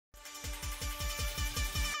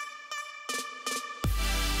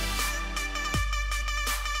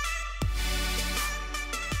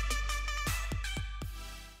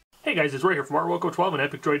Hey guys, it's Roy here from ArtWoco12 and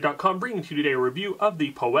EpicDroid.com, bringing to you today a review of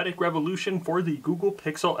the Poetic revolution for the Google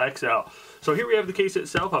Pixel XL. So here we have the case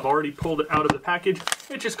itself. I've already pulled it out of the package.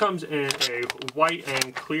 It just comes in a white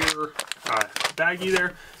and clear baggie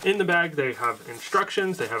there. In the bag they have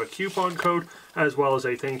instructions, they have a coupon code, as well as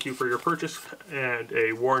a thank you for your purchase and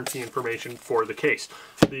a warranty information for the case.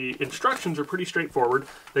 The instructions are pretty straightforward.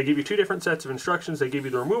 They give you two different sets of instructions. They give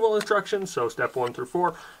you the removal instructions, so step 1 through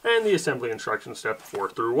 4, and the assembly instructions, step 4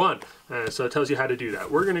 through 1. So it tells you how to do that.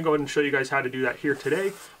 We're going to go ahead and show you guys how to do that here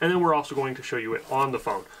today, and then we're also going to show you it on the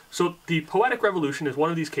phone. So the Poetic Revolution is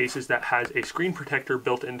one of these cases that has a screen protector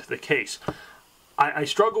built into the case. I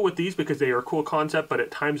struggle with these because they are a cool concept, but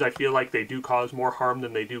at times I feel like they do cause more harm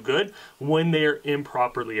than they do good when they are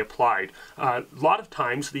improperly applied. A lot of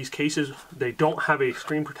times these cases, they don't have a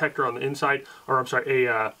screen protector on the inside, or I'm sorry,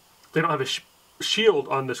 they don't have a shield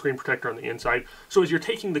on the screen protector on the inside. So as you're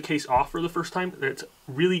taking the case off for the first time, it's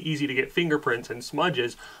really easy to get fingerprints and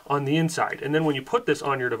smudges on the inside. And then when you put this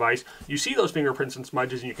on your device, you see those fingerprints and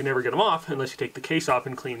smudges and you can never get them off unless you take the case off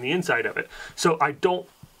and clean the inside of it. So I don't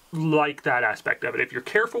like that aspect of it. If you're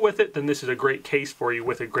careful with it, then this is a great case for you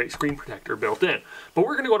with a great screen protector built in. But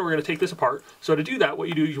we're going to take this apart. So to do that, what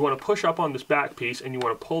you do is you want to push up on this back piece and you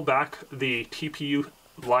want to pull back the TPU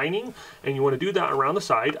lining, and you want to do that around the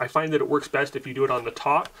side. I find that it works best if you do it on the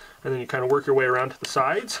top and then you kind of work your way around to the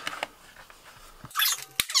sides.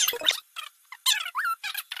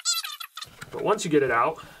 But once you get it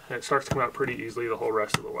out, it starts to come out pretty easily the whole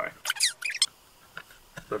rest of the way.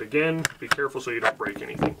 But again, be careful so you don't break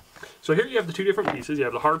anything. So here you have the two different pieces. You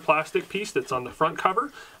have the hard plastic piece that's on the front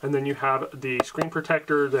cover, and then you have the screen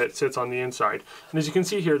protector that sits on the inside. And as you can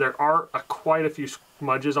see here, there are quite a few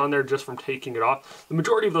smudges on there just from taking it off. The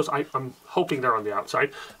majority of those, I'm hoping they're on the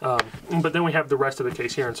outside. But then we have the rest of the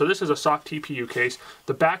case here. And so this is a soft TPU case.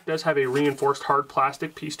 The back does have a reinforced hard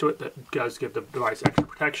plastic piece to it that does give the device extra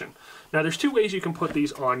protection. Now there's two ways you can put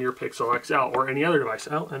these on your Pixel XL or any other device.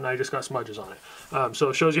 Oh, and I just got smudges on it. So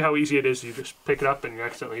it shows you how easy it is. You just pick it up and you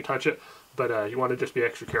accidentally touch it, but you want to just be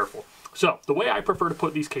extra careful. So the way I prefer to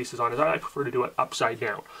put these cases on is I prefer to do it upside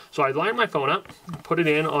down. So I line my phone up, put it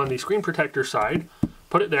in on the screen protector side,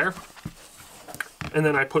 put it there, and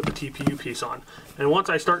then I put the TPU piece on. And once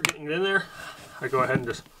I start getting it in there, I go ahead and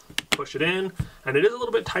just push it in, and it is a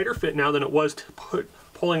little bit tighter fit now than it was to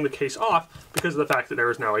pulling the case off because of the fact that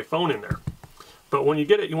there is now a phone in there. But when you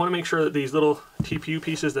get it, you want to make sure that these little TPU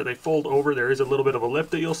pieces that they fold over, there is a little bit of a lip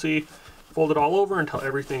that you'll see. Fold it all over until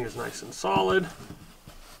everything is nice and solid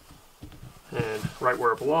and right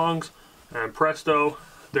where it belongs, and presto,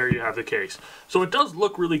 there you have the case. So it does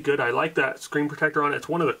look really good. I like that screen protector on it. It's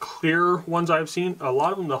one of the clearer ones I've seen. A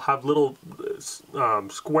lot of them, they'll have little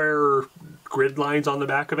square grid lines on the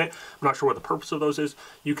back of it. I'm not sure what the purpose of those is.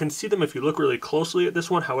 You can see them if you look really closely at this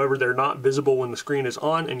one. However, they're not visible when the screen is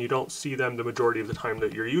on, and you don't see them the majority of the time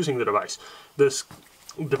that you're using the device. This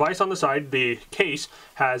device on the side, the case,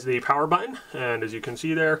 has the power button, and as you can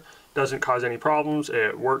see there, doesn't cause any problems.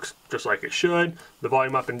 It works just like it should. The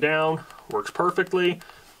volume up and down works perfectly.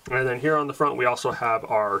 And then here on the front we also have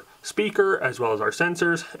our speaker as well as our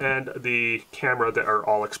sensors and the camera that are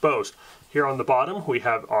all exposed. Here on the bottom we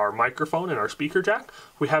have our microphone and our speaker jack.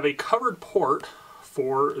 We have a covered port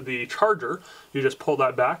for the charger. You just pull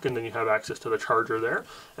that back and then you have access to the charger there.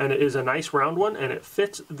 And it is a nice round one, and it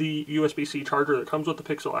fits the USB-C charger that comes with the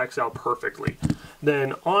Pixel XL perfectly.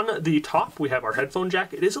 Then on the top we have our headphone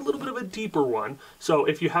jack. It is a little bit of a deeper one, so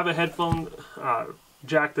if you have a headphone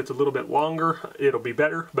jack that's a little bit longer, it'll be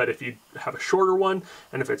better. But if you have a shorter one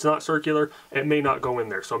and if it's not circular, it may not go in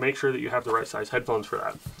there. So make sure that you have the right size headphones for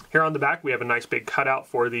that. Here on the back we have a nice big cutout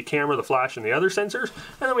for the camera, the flash, and the other sensors,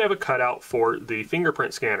 and then we have a cutout for the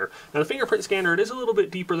fingerprint scanner. Now the fingerprint scanner, it is a little bit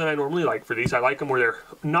deeper than I normally like for these. I like them where they're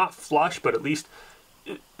not flush, but at least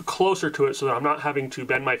closer to it so that I'm not having to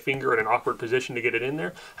bend my finger in an awkward position to get it in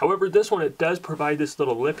there. However, this one, it does provide this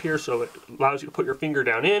little lip here, so it allows you to put your finger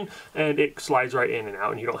down in and it slides right in and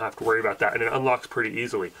out, and you don't have to worry about that, and it unlocks pretty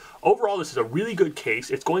easily. Overall, this is a really good case.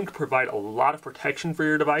 It's going to provide a lot of protection for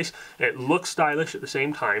your device. It looks stylish at the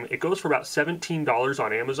same time. It goes for about $17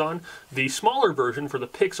 on Amazon. The smaller version for the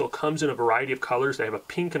Pixel comes in a variety of colors. They have a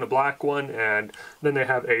pink and a black one, and then they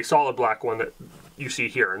have a solid black one that you see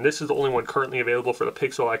here, and this is the only one currently available for the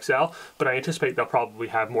Pixel XL, but I anticipate they'll probably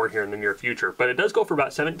have more here in the near future. But it does go for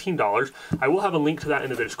about $17. I will have a link to that in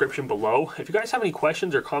the description below. If you guys have any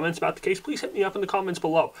questions or comments about the case, please hit me up in the comments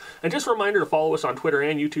below. And just a reminder to follow us on Twitter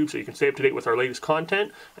and YouTube so you can stay up to date with our latest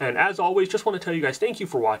content. And as always, just want to tell you guys thank you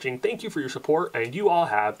for watching, thank you for your support, and you all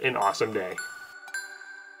have an awesome day.